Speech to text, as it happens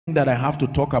that I have to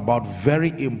talk about very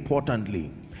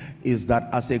importantly is that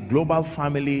as a global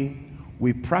family,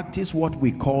 we practice what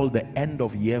we call the end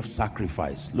of year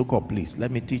sacrifice. Look up, please.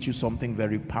 Let me teach you something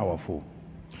very powerful.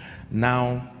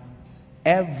 Now,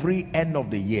 every end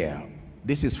of the year,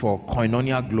 this is for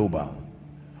Koinonia Global,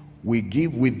 we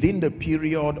give within the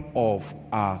period of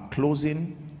our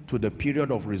closing to the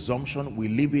period of resumption, we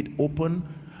leave it open,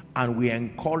 and we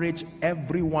encourage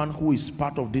everyone who is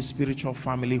part of this spiritual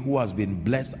family who has been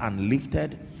blessed and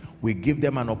lifted. We give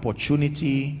them an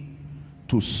opportunity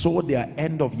to sow their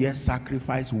end of year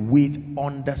sacrifice with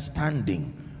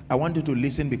understanding. I want you to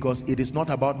listen, because it is not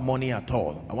about money at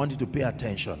all. I want you to pay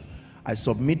attention. I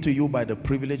submit to you, by the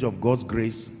privilege of God's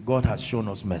grace, God has shown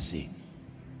us mercy.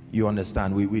 You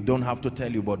understand? We don't have to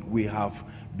tell you, but we have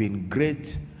been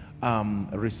great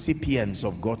recipients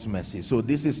of God's mercy. So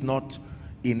this is not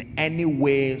in any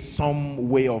way some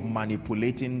way of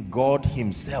manipulating. God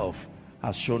himself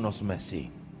has shown us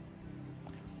mercy.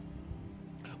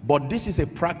 But this is a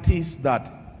practice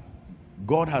that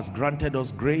God has granted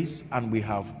us grace, and we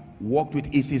have walked with.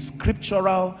 It is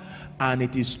scriptural, and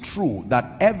it is true that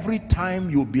every time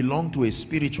you belong to a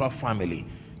spiritual family,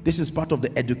 this is part of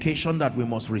the education that we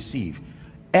must receive.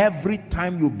 Every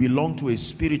time you belong to a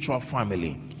spiritual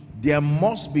family, there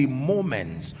must be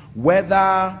moments,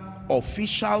 whether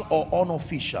official or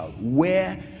unofficial,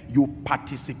 where you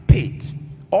participate,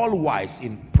 all wise,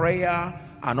 in prayer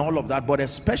and all of that, but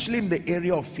especially in the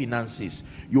area of finances,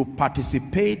 you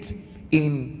participate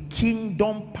in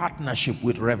kingdom partnership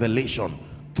with revelation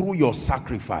through your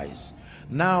sacrifice.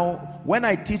 Now, when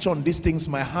I teach on these things,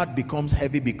 my heart becomes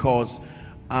heavy, because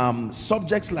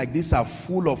subjects like this are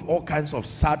full of all kinds of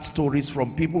sad stories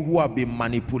from people who have been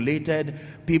manipulated,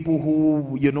 people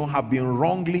who, you know, have been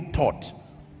wrongly taught.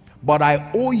 But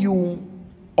I owe you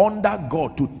under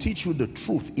God to teach you the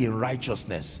truth in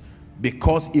righteousness.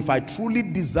 Because if I truly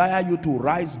desire you to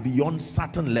rise beyond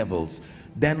certain levels,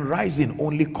 then rising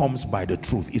only comes by the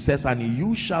truth. It says, and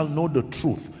you shall know the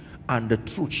truth, and the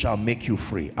truth shall make you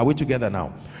free. Are we together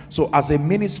now? So as a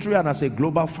ministry and as a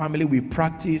global family, we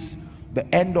practice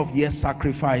the end of year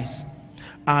sacrifice.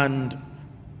 And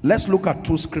let's look at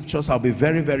two scriptures. I'll be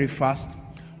very, very fast.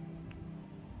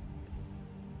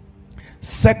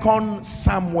 2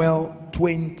 Samuel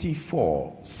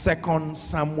 24. 2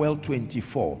 Samuel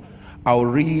 24. I'll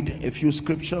read a few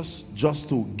scriptures just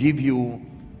to give you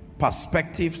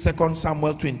perspective. 2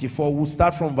 Samuel 24. We'll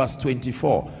start from verse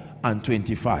 24 and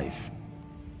 25.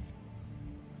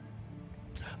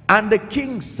 And the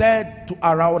king said to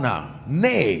Araunah,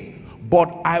 nay,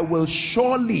 but I will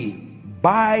surely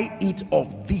buy it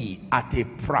of thee at a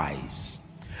price.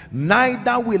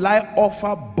 Neither will I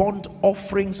offer burnt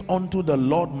offerings unto the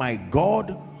Lord my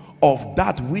God of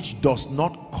that which does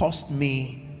not cost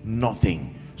me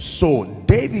nothing. So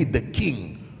David the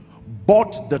king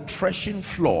bought the threshing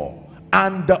floor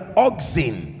and the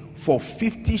oxen for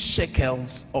 50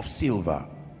 shekels of silver.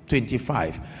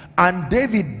 25. And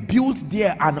David built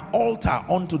there an altar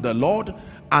unto the Lord,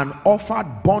 and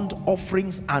offered burnt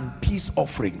offerings and peace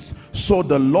offerings. So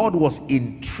the Lord was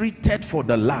entreated for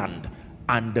the land,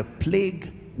 and the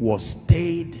plague was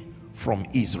stayed from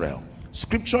Israel.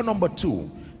 Scripture number 2,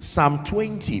 Psalm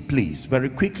 20, please. Very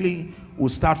quickly, we'll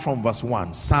start from verse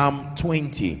 1. Psalm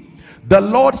 20. The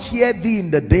Lord hear thee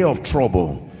in the day of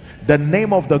trouble. The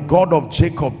name of the God of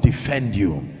Jacob defend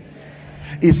you.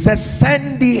 It says,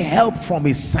 send thee help from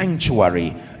his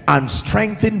sanctuary, and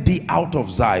strengthen thee out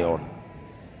of Zion.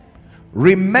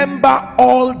 Remember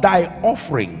all thy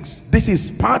offerings. This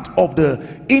is part of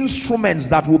the instruments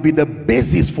that will be the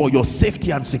basis for your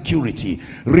safety and security.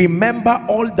 Remember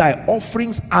all thy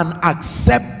offerings, and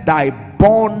accept thy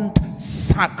burnt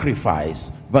sacrifice.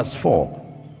 Verse 4.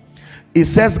 It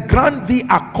says, grant thee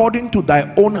according to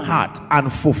thy own heart,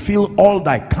 and fulfill all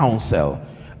thy counsel.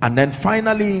 And then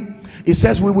finally it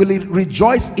says, we will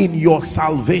rejoice in your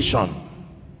salvation,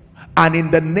 and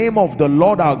in the name of the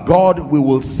Lord our God we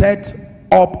will set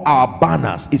up our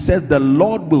banners. It says the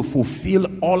Lord will fulfill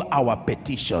all our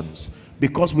petitions,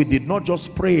 because we did not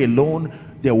just pray alone,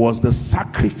 there was the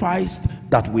sacrifice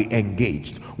that we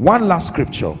engaged. One last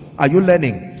scripture. Are you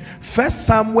learning? 1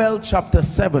 Samuel chapter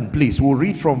 7, please. We'll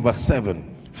read from verse 7.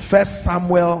 1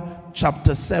 Samuel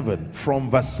chapter 7 from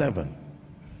verse 7.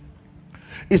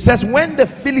 It says, when the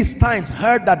Philistines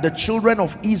heard that the children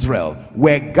of Israel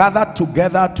were gathered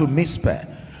together to Mizpeh,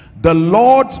 the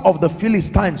lords of the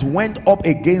Philistines went up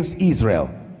against Israel.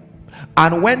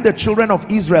 And when the children of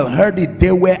Israel heard it,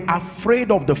 they were afraid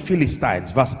of the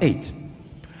Philistines. Verse 8.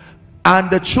 And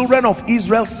the children of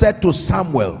Israel said to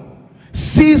Samuel,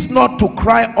 cease not to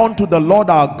cry unto the Lord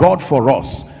our God for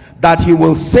us, that he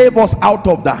will save us out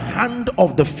of the hand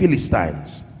of the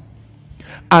Philistines.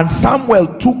 And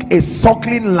Samuel took a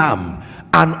suckling lamb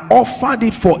and offered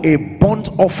it for a burnt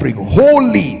offering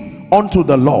holy unto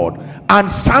the Lord. And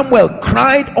Samuel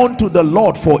cried unto the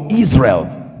Lord for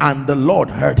Israel, and the Lord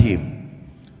heard him.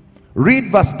 Read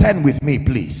verse 10 with me,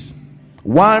 please.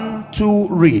 1, 2,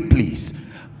 read, please.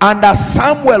 And as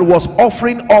Samuel was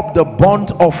offering up the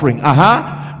burnt offering,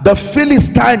 the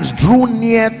Philistines drew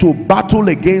near to battle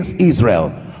against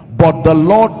Israel. But the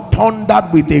Lord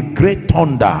thundered with a great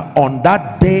thunder on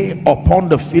that day upon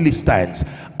the Philistines,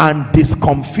 and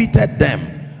discomfited them,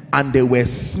 and they were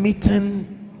smitten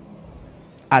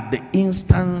at the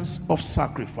instance of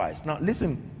sacrifice. Now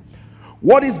listen,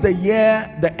 what is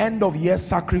the end of year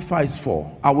sacrifice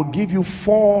for? I will give you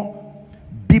 4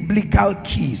 biblical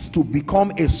keys to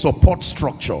become a support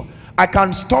structure. I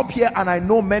can stop here, and I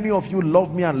know many of you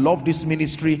love me and love this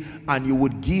ministry and you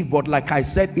would give, but like I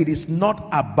said, it is not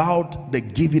about the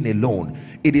giving alone.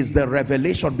 It is the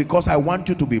revelation, because I want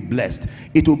you to be blessed.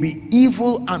 It will be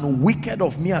evil and wicked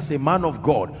of me as a man of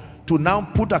God to now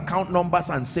put account numbers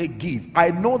and say give. I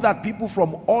know that people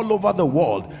from all over the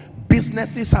world,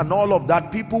 businesses and all of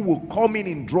that, people will come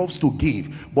in droves to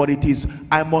give, but it is,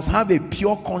 I must have a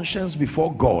pure conscience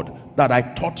before God that I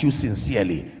taught you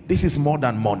sincerely. This is more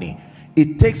than money.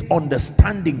 It takes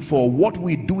understanding for what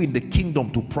we do in the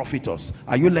kingdom to profit us.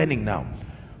 Are you learning now?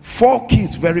 4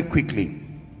 keys very quickly.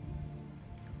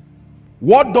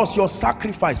 What does your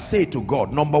sacrifice say to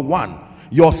God? Number 1,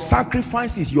 your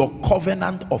sacrifice is your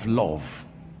covenant of love.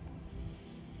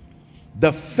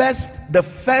 The first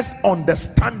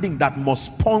understanding that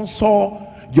must sponsor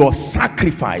your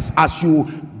sacrifice as you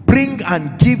bring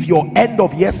and give your end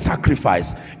of year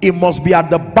sacrifice, it must be at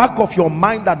the back of your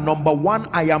mind that number 1,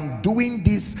 I am doing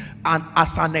this and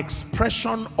as an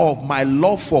expression of my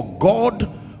love for God,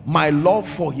 my love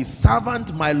for his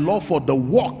servant, my love for the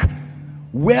work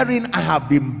wherein I have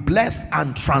been blessed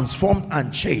and transformed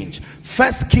and changed.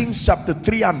 1 Kings chapter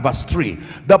 3 and verse 3,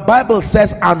 the Bible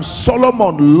says, and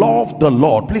Solomon loved the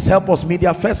Lord. Please help us,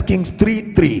 media. 1 Kings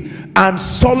 3:3. And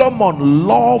Solomon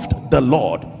loved the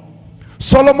Lord.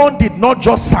 Solomon did not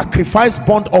just sacrifice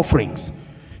burnt offerings,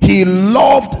 he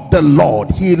loved the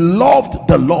Lord. He loved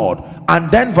the Lord.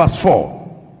 And then verse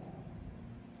 4,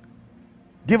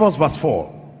 give us verse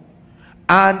 4.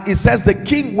 And it says the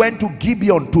king went to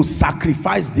Gibeon to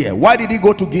sacrifice there. Why did he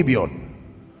go to Gibeon?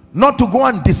 Not to go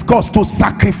and discuss, to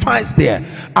sacrifice there.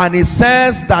 And it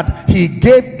says that he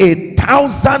gave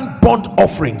 1,000 burnt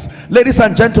offerings. Ladies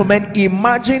and gentlemen,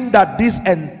 imagine that this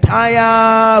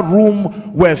entire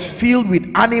room were filled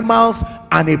with animals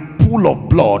and a pool of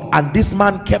blood, and this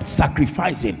man kept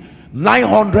sacrificing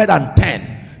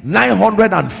 910,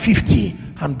 950.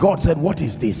 And God said, what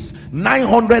is this?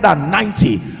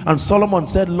 990. And Solomon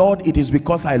said, Lord, it is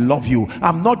because I love you.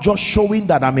 I'm not just showing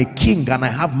that I'm a king and I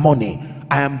have money.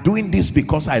 I am doing this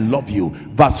because I love you.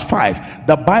 Verse 5,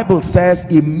 the Bible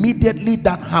says immediately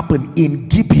that happened in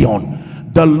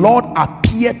Gibeon, the Lord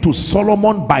appeared to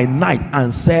Solomon by night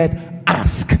and said,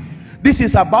 ask. This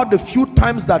is about the few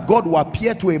times that God will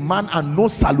appear to a man and no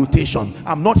salutation.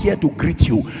 I'm not here to greet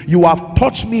you. You have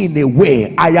touched me in a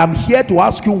way. I am here to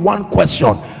ask you one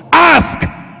question. Ask,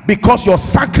 because your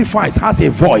sacrifice has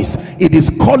a voice. It is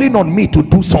calling on me to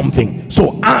do something.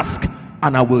 So ask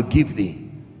and I will give thee.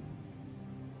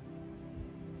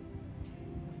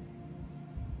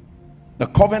 The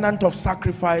covenant of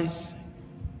sacrifice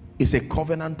is a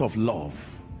covenant of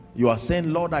love. You are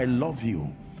saying, Lord, I love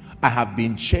you. I have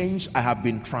been changed, I have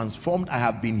been transformed, I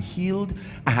have been healed,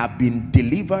 I have been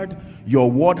delivered.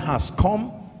 Your word has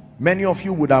come. Many of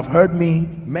you would have heard me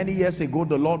many years ago.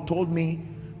 The Lord told me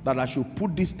that I should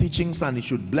put these teachings and it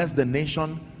should bless the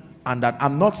nation, and that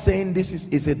I'm not saying this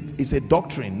is a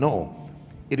doctrine. No,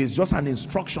 it is just an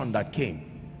instruction that came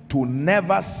to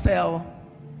never sell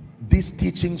these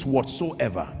teachings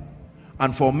whatsoever.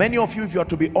 And for many of you, if you are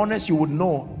to be honest, you would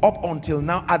know up until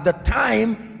now, at the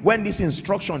time when this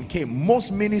instruction came,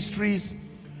 most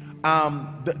ministries,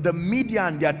 the media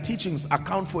and their teachings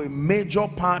account for a major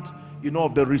part, you know,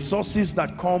 of the resources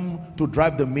that come to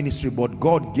drive the ministry. But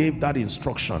God gave that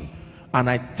instruction, and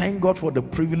I thank God for the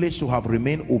privilege to have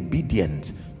remained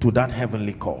obedient to that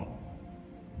heavenly call.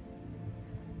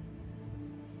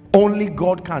 Only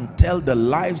God can tell the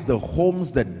lives, the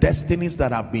homes, the destinies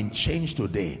that have been changed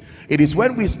today. It is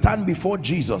when we stand before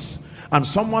Jesus and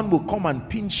someone will come and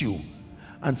pinch you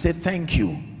and say, thank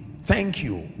you, thank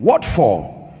you. What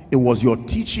for? It was your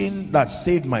teaching that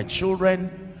saved my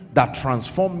children, that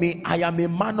transformed me. I am a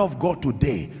man of God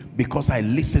today because I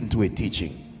listened to a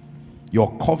teaching.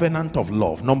 Your covenant of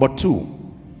love. Number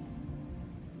 2,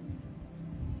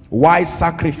 Why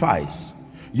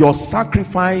sacrifice? Your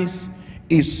sacrifice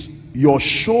is your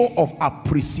show of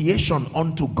appreciation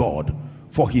unto God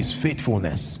for his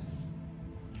faithfulness.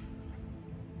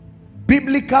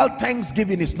 Biblical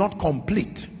thanksgiving is not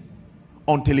complete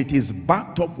until it is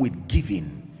backed up with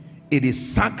giving. It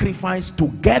is sacrifice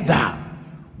together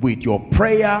with your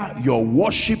prayer, your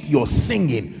worship, your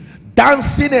singing.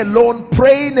 Dancing alone,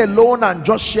 praying alone, and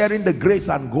just sharing the grace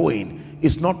and going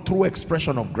is not true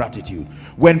expression of gratitude.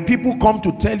 When people come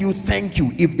to tell you thank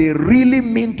you, if they really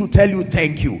mean to tell you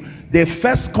thank you, they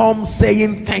first come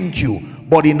saying thank you,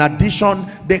 but in addition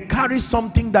they carry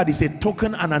something that is a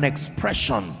token and an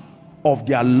expression of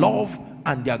their love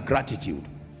and their gratitude.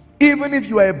 Even if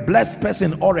you are a blessed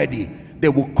person already, they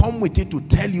will come with it to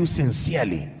tell you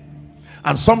sincerely.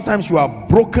 And sometimes you are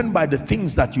broken by the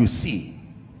things that you see.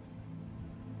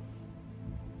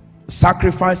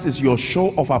 Sacrifice is your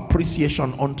show of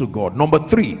appreciation unto God. Number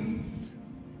 3,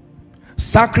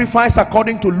 sacrifice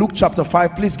according to Luke chapter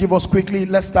 5. Please give us quickly.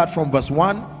 Let's start from verse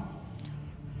 1.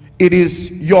 It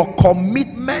is your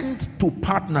commitment to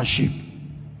partnership.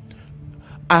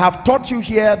 I have taught you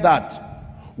here that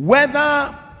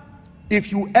whether, if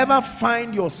you ever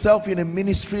find yourself in a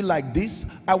ministry like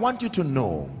this, I want you to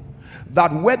know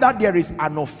that whether there is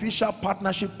an official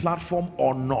partnership platform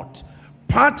or not,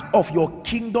 part of your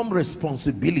kingdom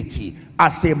responsibility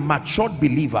as a matured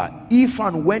believer, if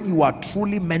and when you are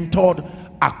truly mentored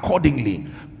accordingly,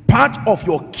 part of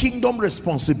your kingdom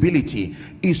responsibility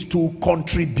is to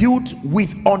contribute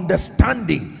with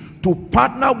understanding, to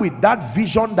partner with that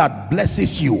vision that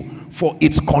blesses you for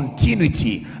its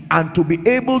continuity, and to be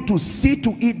able to see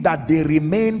to it that they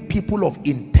remain people of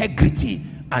integrity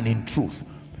and in truth.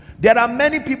 There are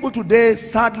many people today,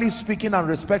 sadly speaking and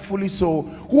respectfully so,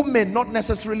 who may not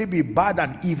necessarily be bad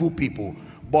and evil people,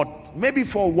 but maybe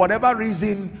for whatever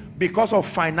reason, because of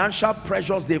financial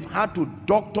pressures, they've had to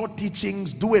doctor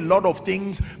teachings, do a lot of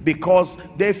things because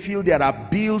they feel there are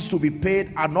bills to be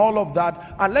paid and all of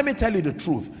that. And let me tell you the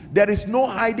truth, there is no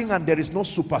hiding and there is no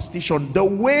superstition. The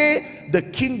way the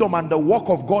kingdom and the work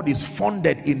of God is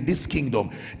funded in this kingdom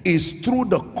is through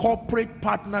the corporate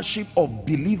partnership of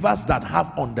believers that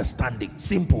have understanding.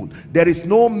 Simple. There is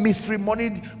no mystery.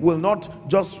 Money will not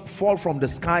just fall from the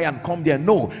sky and come there.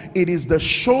 No, it is the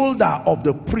shoulder of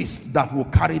the priest that will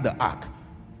carry the ark.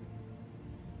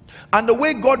 And the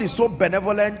way God is so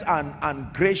benevolent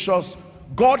and gracious,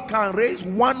 God can raise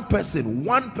one person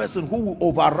who will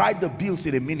override the bills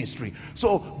in a ministry.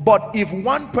 So, but if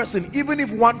one person, even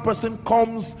if one person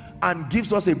comes and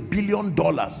gives us $1 billion,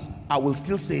 I will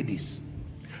still say this,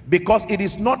 because it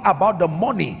is not about the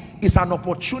money. It's an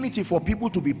opportunity for people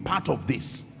to be part of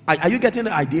this. Are you getting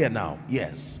the idea now?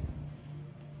 Yes.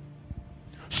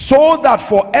 So that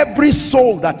for every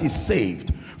soul that is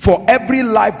saved, for every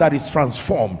life that is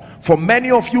transformed, for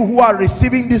many of you who are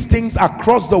receiving these things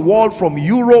across the world, from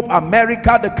Europe,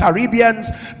 America, the Caribbeans,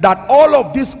 that all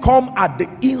of this come at the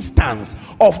instance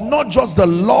of not just the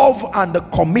love and the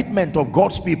commitment of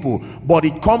God's people, but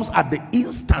it comes at the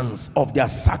instance of their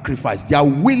sacrifice, their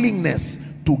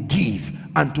willingness to give,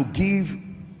 and to give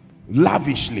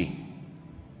lavishly.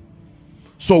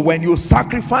 So when you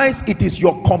sacrifice, it is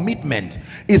your commitment.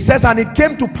 It says, and it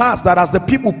came to pass that as the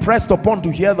people pressed upon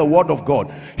to hear the word of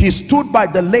God, he stood by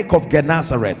the lake of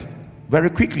Gennesareth.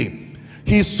 Very quickly,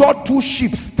 he saw 2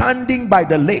 ships standing by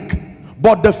the lake,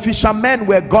 but the fishermen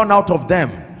were gone out of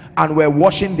them and were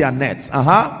washing their nets.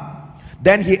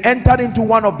 Then he entered into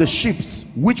one of the ships,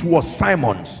 which was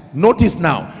Simon's. Notice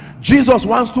now, Jesus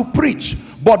wants to preach,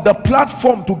 but the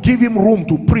platform to give him room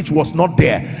to preach was not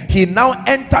there. He now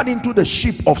entered into the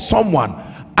ship of someone,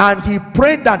 and he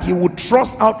prayed that he would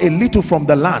thrust out a little from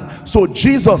the land. So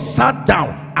Jesus sat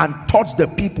down and taught the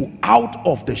people out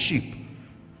of the ship.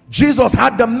 Jesus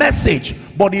had the message,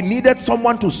 but he needed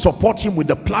someone to support him with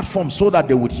the platform so that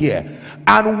they would hear.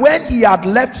 And when he had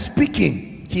left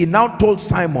speaking, he now told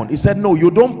Simon, he said, no,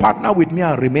 you don't partner with me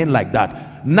and remain like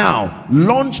that. Now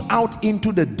launch out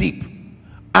into the deep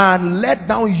and let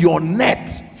down your net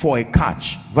for a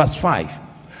catch. Verse 5.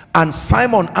 And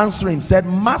Simon answering said,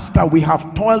 Master, we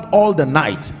have toiled all the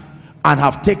night and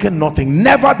have taken nothing.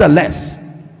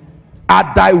 Nevertheless,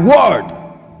 at thy word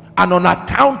and on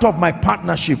account of my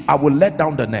partnership, I will let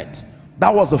down the net.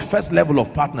 That was the first level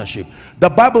of partnership. The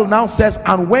Bible now says,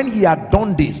 and when he had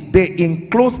done this, they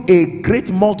enclosed a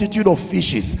great multitude of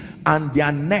fishes, and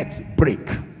their nets break.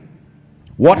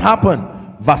 What happened?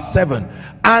 Verse 7.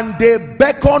 And they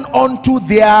beckoned unto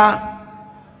their...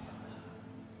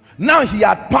 Now he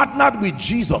had partnered with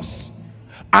Jesus,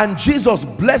 and Jesus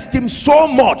blessed him so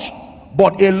much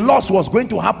but a loss was going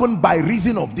to happen by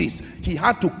reason of this. He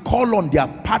had to call on their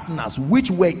partners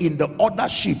which were in the other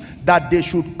ship that they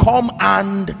should come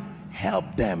and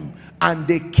help them, and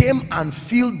they came and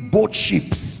filled both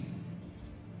ships.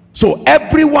 So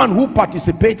everyone who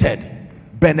participated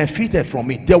benefited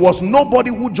from it. There was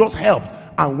nobody who just helped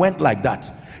and went like that.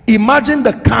 Imagine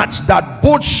the catch, that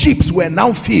both ships were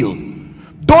now filled.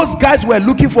 Those guys were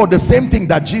looking for the same thing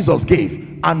that Jesus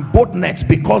gave, and both nets,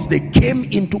 because they came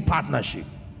into partnership.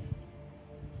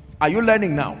 Are you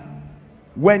learning now?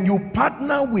 When you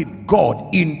partner with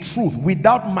God in truth,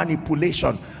 without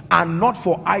manipulation and not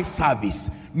for eye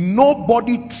service,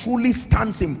 nobody truly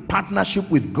stands in partnership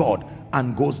with God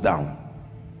and goes down.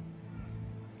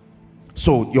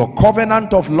 So your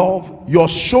covenant of love, your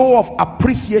show of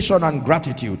appreciation and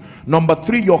gratitude. Number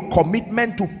 3, your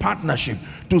commitment to partnership,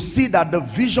 to see that the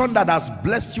vision that has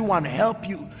blessed you and helped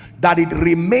you, that it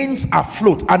remains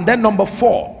afloat. And then number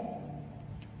 4,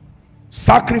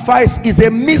 sacrifice is a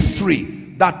mystery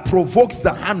that provokes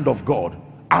the hand of God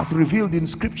as revealed in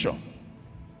scripture.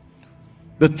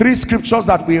 The 3 scriptures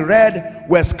that we read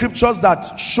were scriptures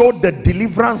that showed the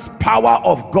deliverance power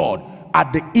of God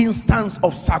at the instance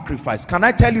of sacrifice. Can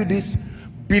I tell you this?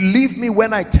 Believe me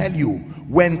when I tell you,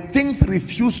 when things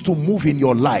refuse to move in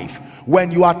your life, when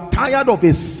you are tired of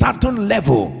a certain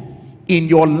level in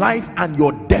your life and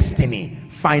your destiny,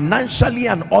 financially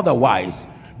and otherwise,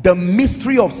 the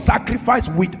mystery of sacrifice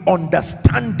with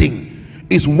understanding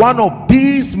is one of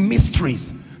these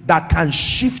mysteries that can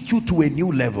shift you to a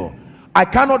new level. I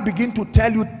cannot begin to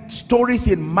tell you stories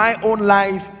in my own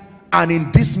life and in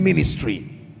this ministry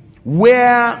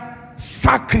where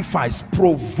sacrifice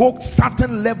provoked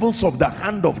certain levels of the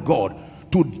hand of God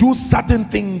to do certain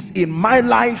things in my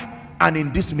life and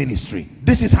in this ministry.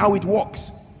 This is how it works.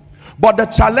 But the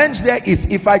challenge there is,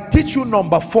 if I teach you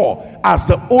number 4 as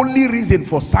the only reason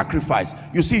for sacrifice,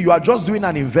 you see, you are just doing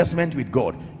an investment with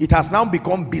God. It has now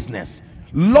become business.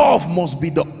 Love must be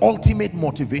the ultimate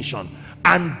motivation,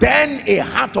 and then a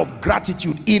heart of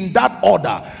gratitude in that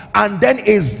order, and then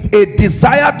is a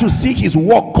desire to see his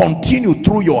work continue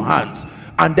through your hands,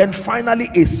 and then finally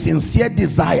a sincere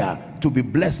desire to be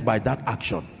blessed by that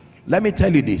action. Let me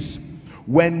tell you this,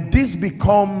 when this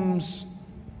becomes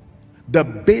the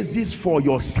basis for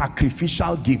your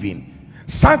sacrificial giving,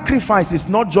 sacrifice is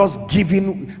not just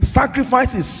giving,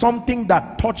 sacrifice is something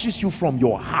that touches you from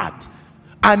your heart,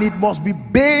 and it must be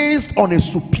based on a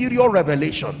superior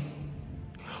revelation.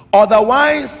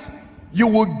 Otherwise, you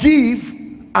will give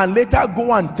and later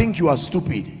go and think you are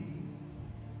stupid.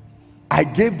 I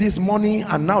gave this money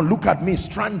and now look at me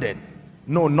stranded.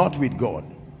 No, not with God.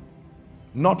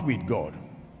 Not with God.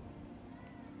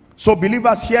 So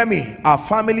believers, hear me. Our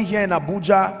family here in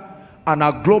Abuja and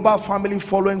our global family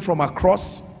following from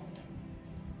across,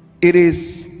 it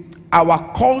is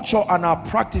our culture and our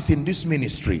practice in this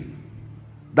ministry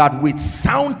that with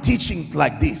sound teachings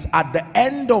like this, at the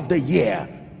end of the year,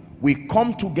 we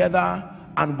come together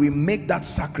and we make that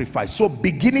sacrifice. So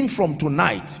beginning from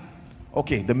tonight,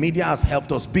 okay, the media has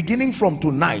helped us, beginning from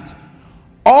tonight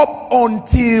up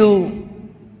until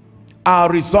our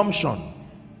resumption,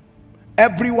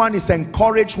 everyone is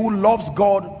encouraged who loves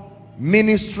God,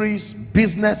 ministries,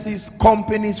 businesses,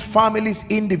 companies, families,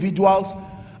 individuals,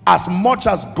 as much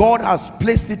as God has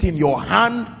placed it in your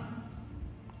hand,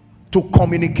 to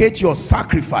communicate your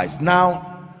sacrifice.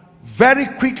 Now, very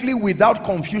quickly, without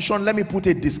confusion, let me put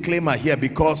a disclaimer here,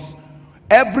 because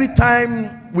every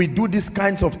time we do these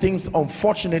kinds of things,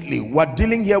 unfortunately, we're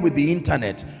dealing here with the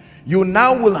internet. You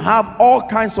now will have all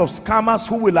kinds of scammers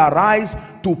who will arise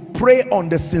to prey on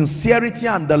the sincerity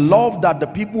and the love that the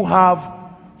people have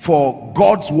for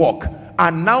God's work,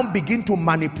 and now begin to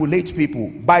manipulate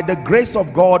people. By the grace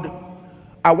of God,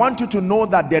 I want you to know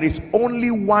that there is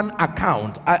only one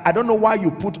account. I don't know why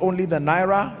you put only the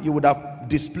Naira. You would have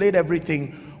displayed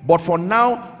everything. But for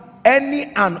now, any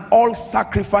and all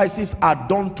sacrifices are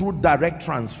done through direct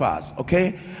transfers.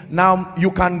 Okay? Now,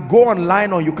 you can go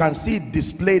online or you can see it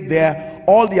displayed there,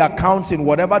 all the accounts in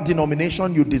whatever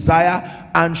denomination you desire.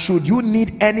 And should you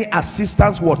need any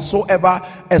assistance whatsoever,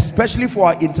 especially for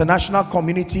our international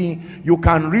community, you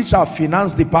can reach our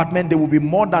finance department. They will be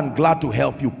more than glad to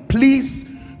help you.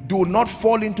 Please do not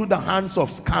fall into the hands of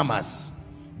scammers.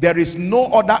 There is no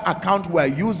other account we're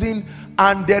using,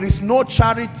 and there is no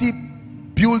charity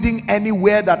building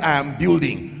anywhere that I am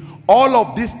building. All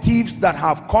of these thieves that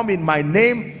have come in my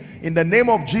name, in the name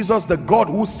of Jesus, the God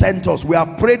who sent us, we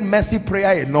have prayed mercy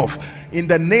prayer enough. In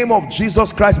the name of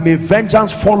Jesus Christ, may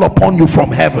vengeance fall upon you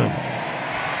from heaven.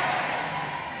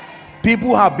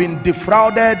 People have been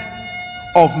defrauded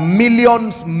of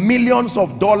millions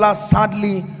of dollars,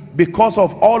 sadly, because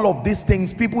of all of these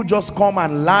things, people just come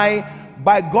and lie.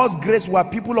 By God's grace, we are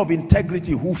people of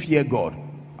integrity who fear God.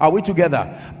 Are we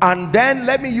together? And then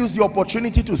let me use the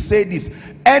opportunity to say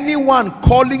this. Anyone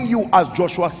calling you as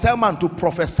Joshua Selman to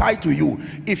prophesy to you,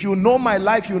 if you know my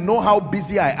life, you know how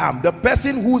busy I am. The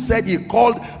person who said he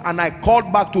called and I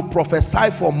called back to prophesy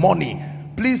for money,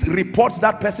 please report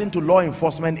that person to law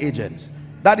enforcement agents.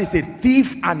 That is a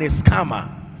thief and a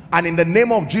scammer. And in the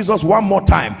name of Jesus, one more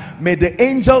time, may the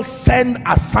angels send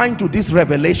a sign to this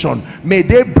revelation. May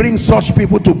they bring such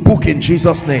people to book in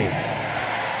Jesus' name.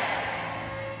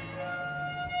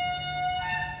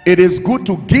 It is good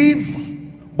to give,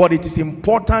 but it is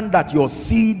important that your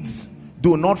seeds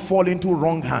do not fall into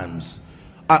wrong hands.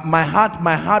 My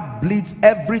heart bleeds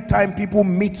every time people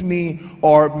meet me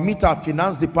or meet our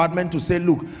finance department to say,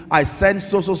 look, I sent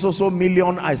so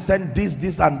million, I sent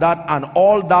this and that, and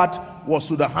all that was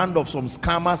to the hand of some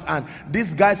scammers, and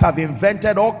these guys have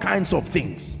invented all kinds of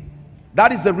things.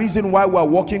 That is the reason why we're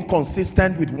working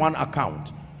consistent with one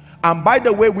account. And by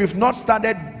the way, we've not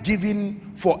started giving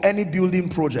for any building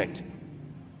project.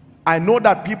 I know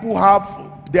that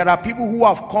there are people who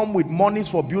have come with monies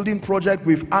for building project.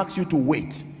 We've asked you to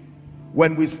wait.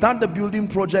 When we start the building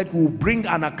project, we'll bring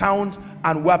an account,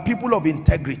 and we're people of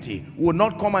integrity. We'll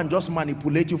not come and just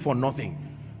manipulate you for nothing.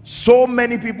 So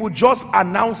many people just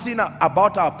announcing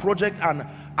about our project, and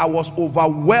I was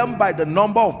overwhelmed by the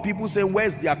number of people saying,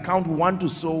 where's the account we want to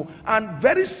sow, and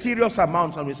very serious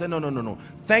amounts. And we say, no,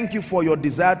 thank you for your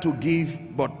desire to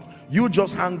give, but you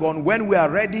just hang on. When we are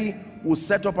ready, we'll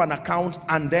set up an account,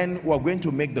 and then we're going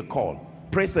to make the call.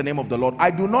 Praise the name of the Lord. I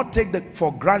do not take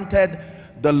for granted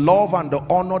the love and the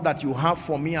honor that you have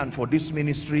for me and for this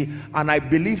ministry, and I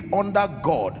believe under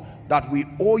God that we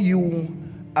owe you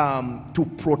to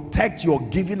protect your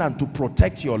giving and to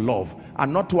protect your love,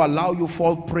 and not to allow you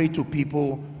fall prey to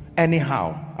people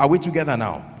anyhow. Are we together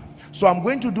now? So I'm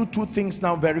going to do two things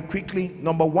now very quickly.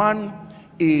 Number one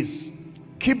is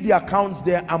keep the accounts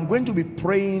there. I'm going to be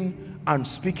praying and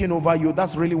speaking over you.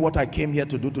 That's really what I came here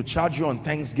to do, to charge you on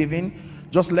Thanksgiving.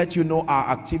 Just let you know our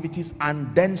activities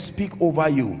and then speak over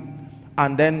you.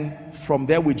 And then from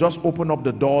there, we just open up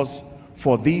the doors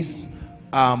for this.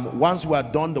 Once we are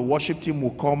done, the worship team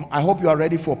will come. I hope you are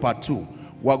ready for part 2.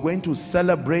 We're going to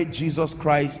celebrate Jesus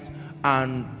Christ,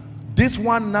 and this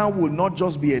one now will not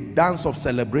just be a dance of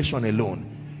celebration alone.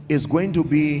 It's going to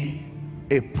be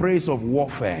a praise of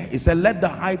warfare. It said, let the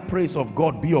high praise of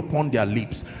God be upon their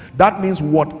lips. That means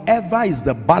whatever is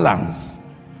the balance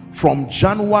from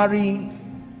January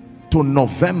to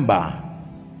November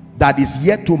that is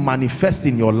yet to manifest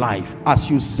in your life, as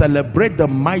you celebrate the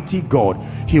mighty God,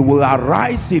 he will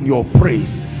arise in your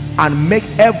praise and make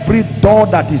every door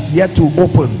that is yet to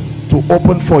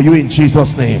open for you in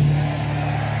Jesus' name.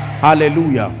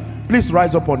 Hallelujah. Please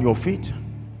rise up on your feet.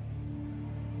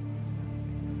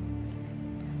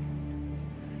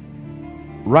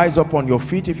 Rise up on your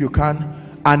feet if you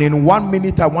can, and in 1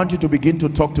 minute I want you to begin to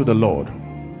talk to the Lord,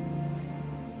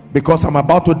 because I'm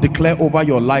about to declare over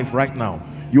your life right now.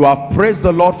 You have praised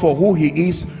the Lord for who he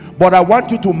is, but I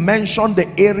want you to mention the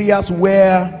areas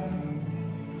where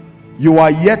you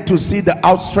are yet to see the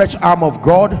outstretched arm of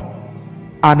God,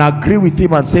 and agree with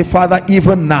him and say, Father,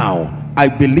 even now I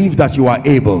believe that you are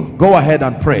able. Go ahead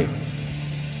and pray.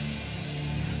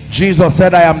 Jesus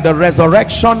said, I am the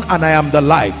resurrection and I am the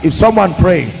life. If someone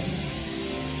pray,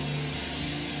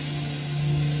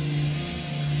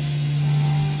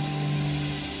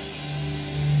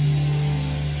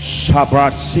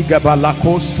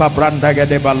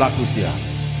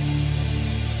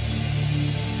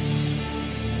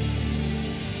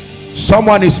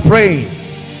 someone is praying.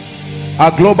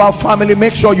 Our global family,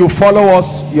 make sure you follow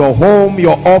us, your home,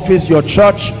 your office, your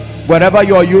church, wherever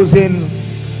you are using.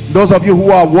 Those of you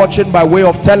who are watching by way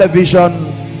of television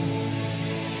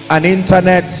and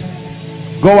internet,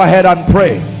 go ahead and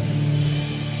pray.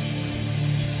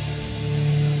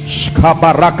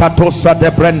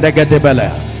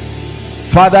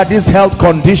 Father, this health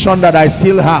condition that I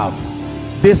still have,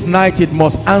 this night it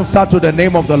must answer to the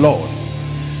name of the Lord.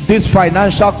 This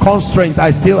financial constraint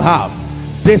I still have,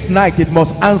 this night it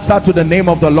must answer to the name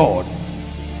of the Lord.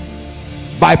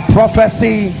 By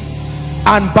prophecy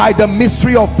and by the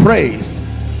mystery of praise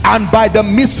and by the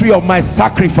mystery of my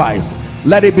sacrifice,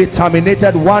 let it be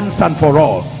terminated once and for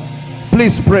all.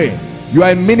 Please pray. You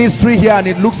are in ministry here and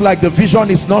it looks like the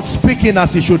vision is not speaking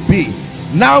as it should be.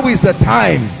 Now is the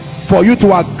time for you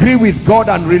to agree with God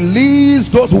and release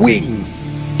those wings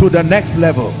to the next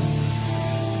level.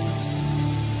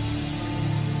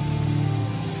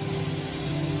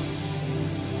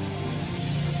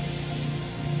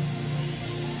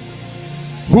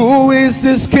 Who is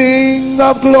this King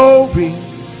of glory?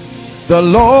 The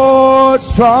Lord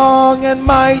strong and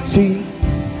mighty,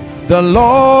 the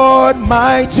Lord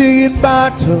mighty in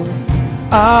battle.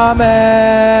 Amen.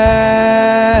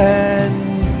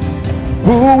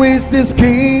 Who is this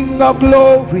King of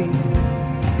glory?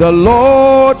 The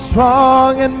Lord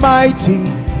strong and mighty,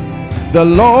 the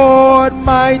Lord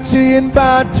mighty in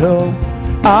battle.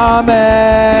 Amen.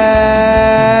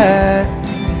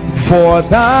 For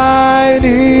thine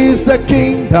is the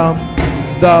kingdom,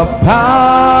 the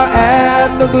power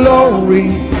and the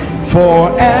glory,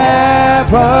 forever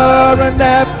and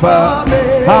ever.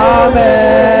 Amen.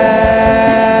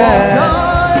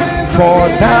 For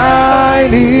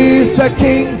thine is the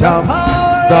kingdom,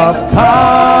 the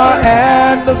power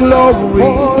and the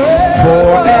glory,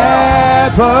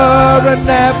 forever and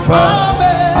ever.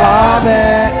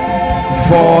 Amen.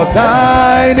 For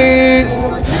thine is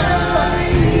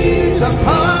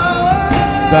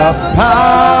the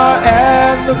power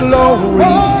and the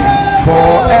glory,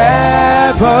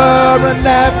 forever and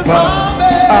ever.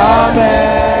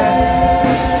 Amen.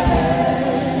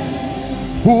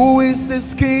 Who is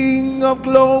this King of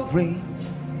glory?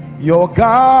 Your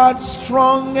God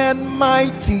strong and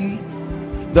mighty,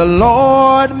 the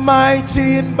Lord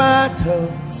mighty in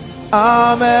battle.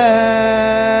 Amen.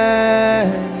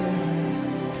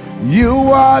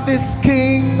 You are this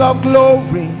King of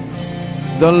glory,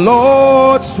 the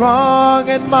Lord strong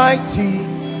and mighty,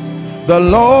 the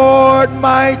Lord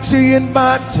mighty in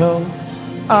battle.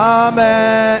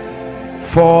 Amen.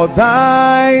 For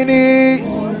thine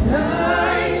is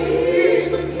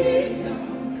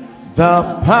the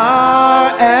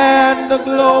power and the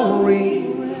glory,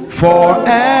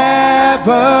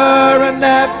 forever and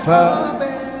ever.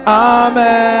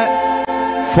 Amen.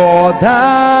 For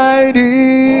thine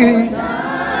is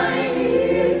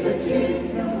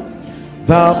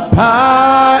the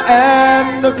power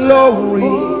and the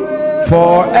glory,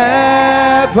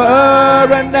 forever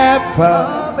and ever.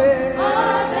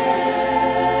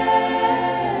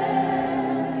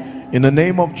 In the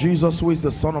name of Jesus, who is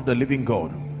the Son of the living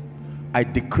God, I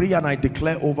decree and I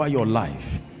declare over your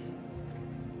life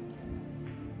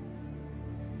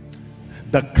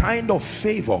the kind of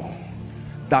favor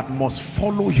that must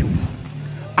follow you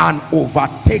and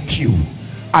overtake you.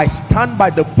 I stand by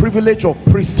the privilege of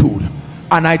priesthood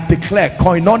and I declare,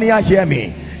 Koinonia, hear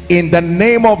me, in the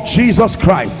name of Jesus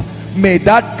Christ, may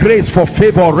that grace for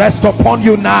favor rest upon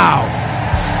you now.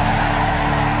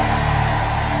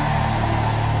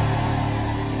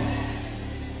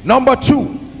 Number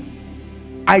two,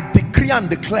 I decree and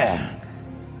declare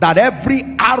that every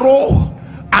arrow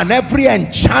and every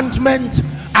enchantment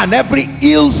and every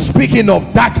ill speaking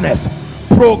of darkness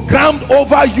programmed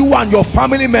over you and your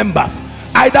family members,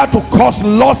 either to cause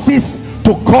losses,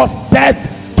 to cause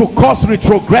death, to cause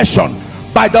retrogression,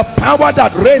 by the power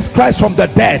that raised Christ from the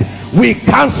dead, we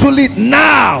cancel it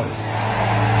now.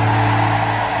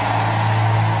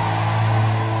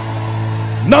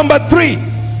 Number three,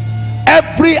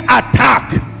 every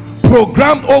attack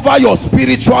programmed over your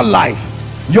spiritual life,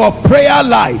 your prayer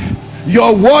life,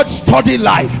 your word study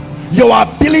life, your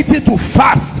ability to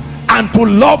fast and to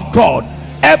love God,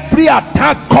 every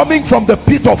attack coming from the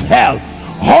pit of hell,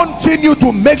 haunting you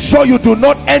to make sure you do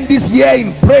not end this year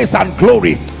in praise and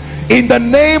glory, in the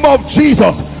name of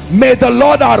Jesus, may the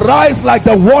Lord arise like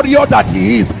the warrior that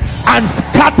he is and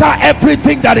scatter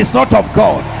everything that is not of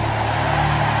God.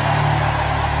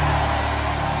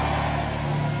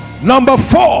 Number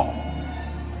four,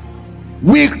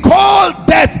 we call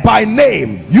death by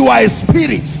name. You are a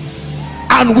spirit,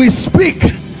 and we speak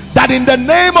that in the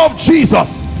name of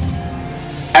Jesus,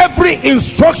 every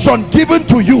instruction given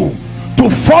to you to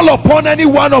fall upon any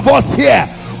one of us here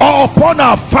or upon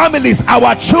our families,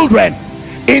 our children,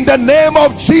 in the name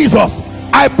of Jesus,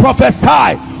 I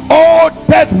prophesy, oh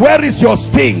death, where is your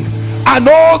sting? And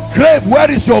oh grave, where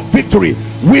is your victory?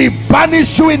 We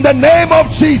banish you in the name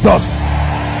of Jesus.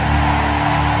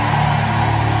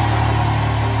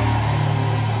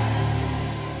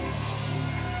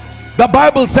 The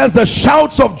Bible says the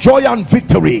shouts of joy and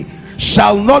victory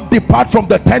shall not depart from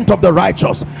the tent of the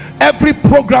righteous. Every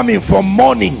programming for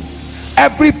mourning,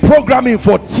 every programming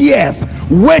for tears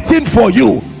waiting for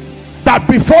you, that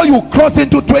before you cross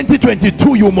into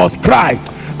 2022 you must cry,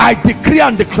 I decree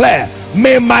and declare,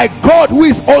 may my God, who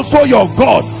is also your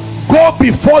God, go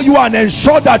before you and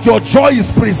ensure that your joy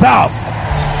is preserved.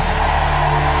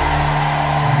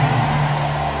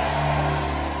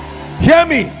 Hear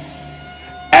me.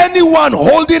 Anyone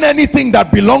holding anything that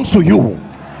belongs to you,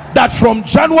 that from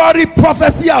January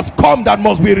prophecy has come that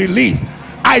must be released,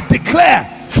 I declare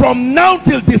from now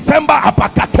till December,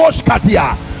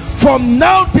 From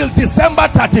now till December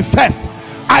 31st,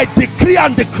 I decree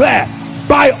and declare,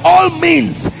 by all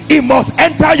means it must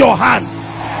enter your hand.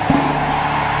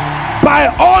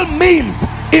 By all means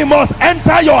it must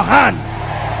enter your hand.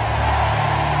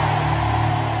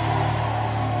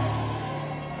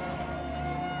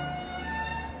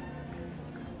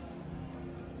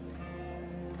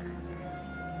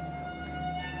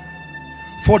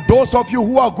 For those of you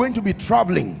who are going to be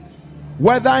traveling,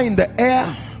 whether in the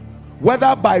air,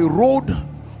 whether by road,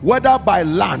 whether by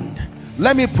land,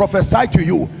 let me prophesy to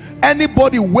you,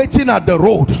 anybody waiting at the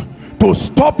road to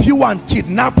stop you and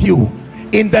kidnap you,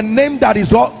 in the name that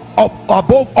is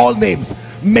above all names,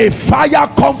 may fire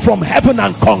come from heaven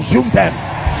and consume them.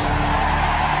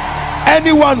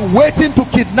 Anyone waiting to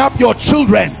kidnap your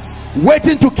children,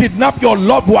 waiting to kidnap your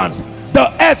loved ones, the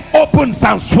earth opens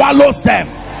and swallows them.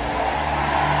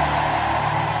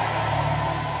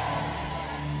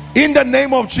 In the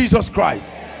name of Jesus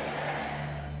Christ.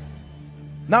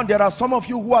 Now there are some of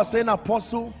you who are saying,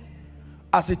 Apostle,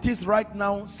 as it is right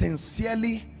now,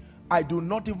 sincerely, I do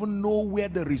not even know where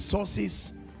the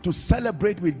resources to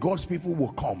celebrate with God's people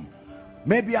will come.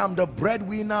 Maybe I'm the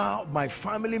breadwinner of my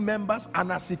family members,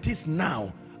 and as it is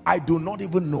now, I do not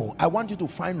even know. I want you to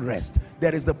find rest.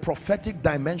 There is the prophetic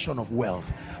dimension of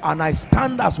wealth, and I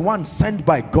stand as one sent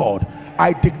by God.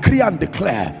 I decree and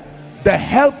declare, the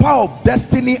helper of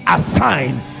destiny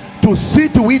assigned to see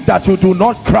to it that you do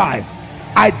not cry,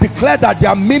 I declare that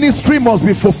their ministry must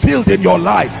be fulfilled in your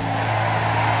life.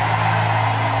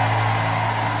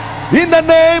 In the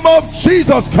name of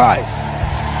Jesus Christ.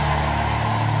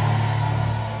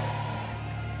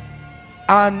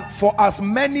 And for as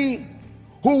many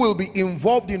who will be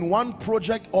involved in one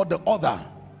project or the other,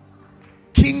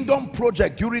 kingdom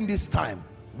project during this time,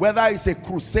 whether it's a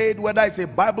crusade, whether it's a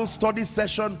Bible study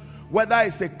session, whether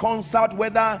it's a concert,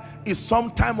 whether it's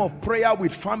some time of prayer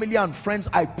with family and friends,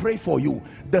 I pray for you.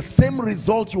 The same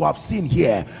result you have seen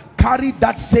here, carry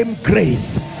that same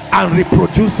grace and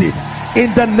reproduce it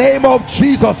in the name of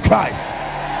Jesus Christ.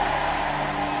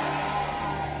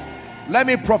 Let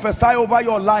me prophesy over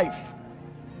your life.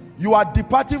 You are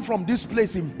departing from this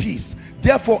place in peace.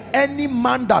 Therefore, any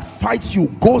man that fights you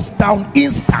goes down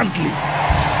instantly.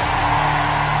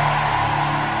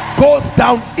 Goes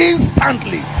down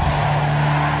instantly.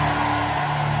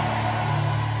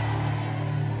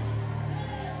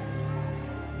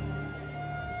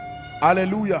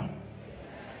 Hallelujah.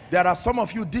 There are some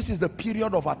of you, this is the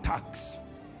period of attacks.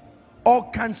 All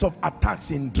kinds of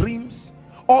attacks in dreams,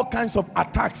 all kinds of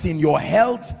attacks in your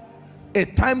health. A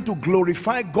time to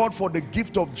glorify God for the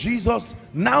gift of Jesus.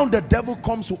 Now the devil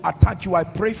comes to attack you. I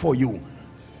pray for you,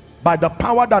 by the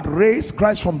power that raised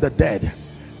Christ from the dead,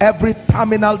 every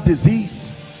terminal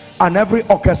disease and every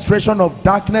orchestration of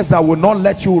darkness that will not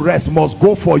let you rest must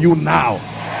go for you now.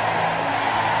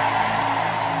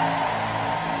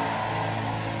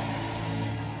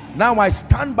 Now I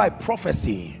stand by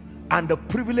prophecy and the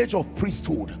privilege of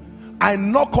priesthood. I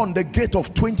knock on the gate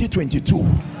of 2022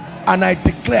 and I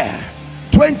declare,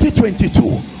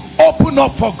 2022, open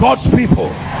up for God's people.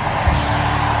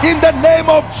 In the name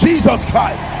of Jesus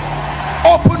Christ,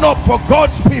 open up for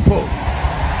God's people.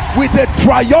 With a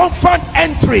triumphant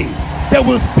entry, they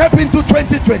will step into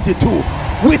 2022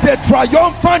 with a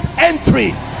triumphant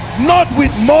entry, not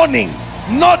with mourning,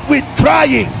 not with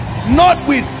crying, not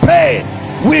with pain,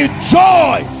 with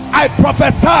joy. I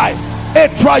prophesy a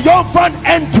triumphant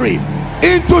entry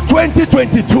into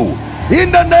 2022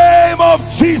 in the name of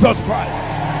Jesus Christ.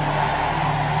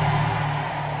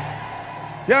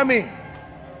 Hear me.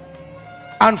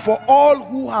 And for all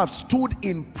who have stood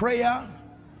in prayer,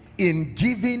 in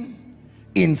giving,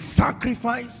 in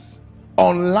sacrifice,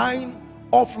 online,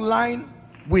 offline,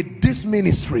 with this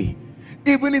ministry,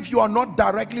 even if you are not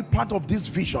directly part of this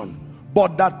vision,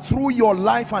 but that through your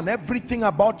life and everything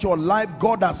about your life,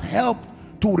 God has helped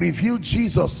to reveal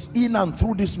Jesus in and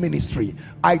through this ministry,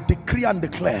 I decree and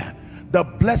declare, the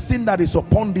blessing that is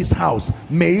upon this house,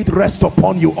 may it rest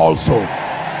upon you also.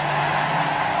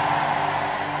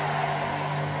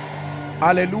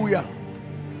 Hallelujah.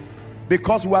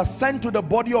 Because we are sent to the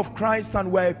body of Christ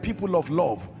and we are a people of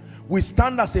love. We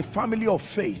stand as a family of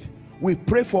faith. We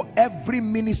pray for every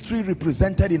ministry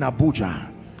represented in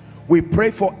Abuja. We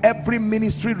pray for every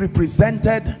ministry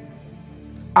represented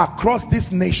across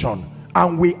this nation,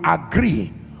 and we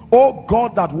agree, oh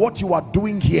God, that what you are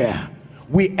doing here,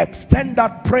 we extend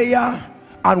that prayer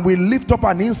and we lift up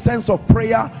an incense of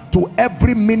prayer to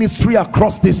every ministry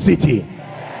across this city,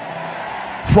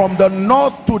 from the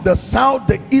north to the south,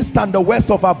 the east and the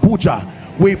west of Abuja.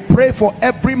 We pray for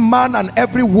every man and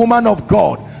every woman of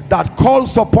God that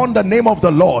calls upon the name of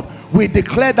the Lord. we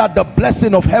declare that the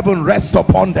blessing of heaven rests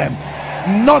upon them.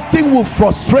 Nothing will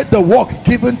frustrate the work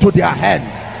given to their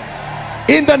hands.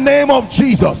 In the name of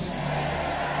Jesus,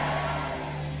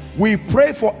 we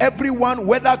pray for everyone,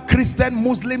 whether Christian,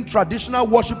 Muslim, traditional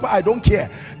worshiper, I don't care,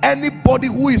 anybody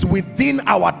who is within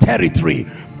our territory,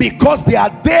 because they are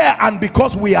there and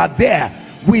because we are there,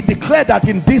 we declare that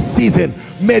in this season,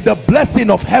 may the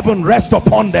blessing of heaven rest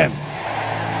upon them.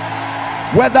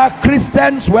 Whether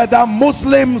Christians, whether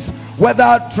Muslims,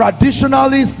 whether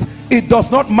traditionalists, it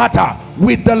does not matter.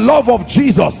 With the love of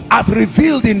Jesus as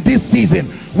revealed in this season,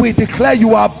 we declare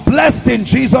you are blessed in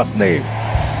Jesus' name.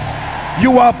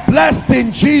 You are blessed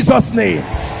in Jesus' name.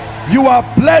 You are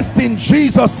blessed in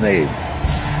Jesus' name.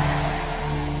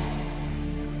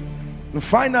 And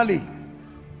finally,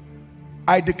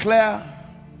 I declare,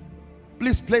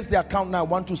 please place the account now. I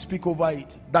want to speak over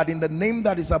it, that in the name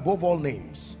that is above all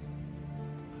names,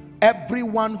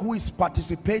 everyone who is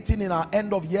participating in our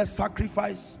end of year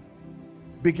sacrifice,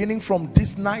 beginning from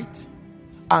this night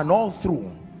and all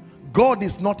through, God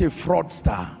is not a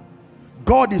fraudster.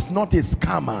 God is not a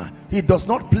scammer. He does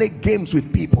not play games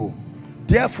with people.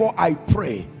 Therefore, I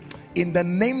pray in the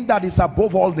name that is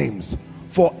above all names,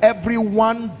 for every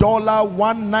 $1, $1,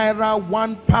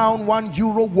 £1,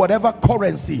 €1, whatever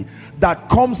currency that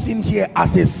comes in here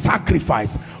as a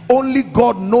sacrifice. Only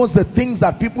God knows the things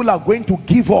that people are going to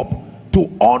give up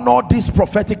to honor this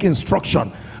prophetic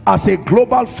instruction. As a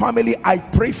global family, I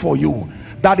pray for you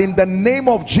that in the name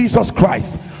of Jesus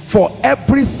Christ, for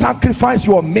every sacrifice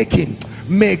you are making,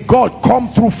 may God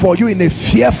come through for you in a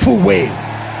fearful way.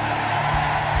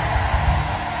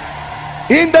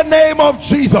 In the name of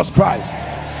Jesus Christ.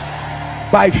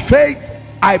 By faith,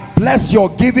 I bless your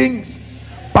givings.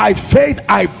 By faith,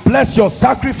 I bless your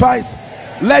sacrifice.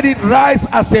 Let it rise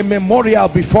as a memorial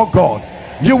before God.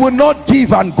 You will not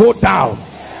give and go down.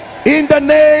 In the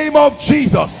name of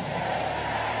Jesus.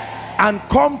 And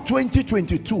come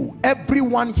 2022,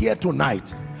 everyone here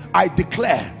tonight, I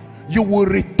declare you will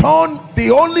return.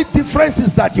 The only difference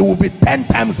is that you will be 10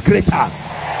 times greater.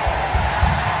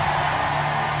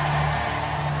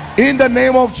 In the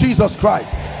name of Jesus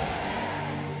Christ,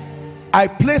 I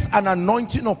place an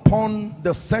anointing upon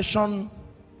the session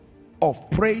of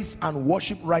praise and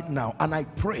worship right now, and I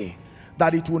pray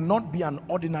that it will not be an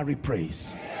ordinary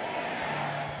praise,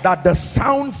 that the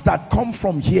sounds that come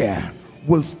from here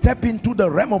will step into the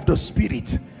realm of the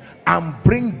spirit and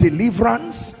bring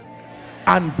deliverance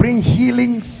and bring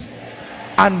healings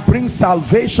and bring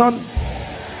salvation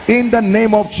in the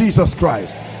name of Jesus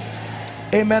Christ.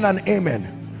 Amen and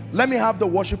amen. Let me have the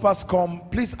worshipers come.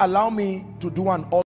 Please allow me to do an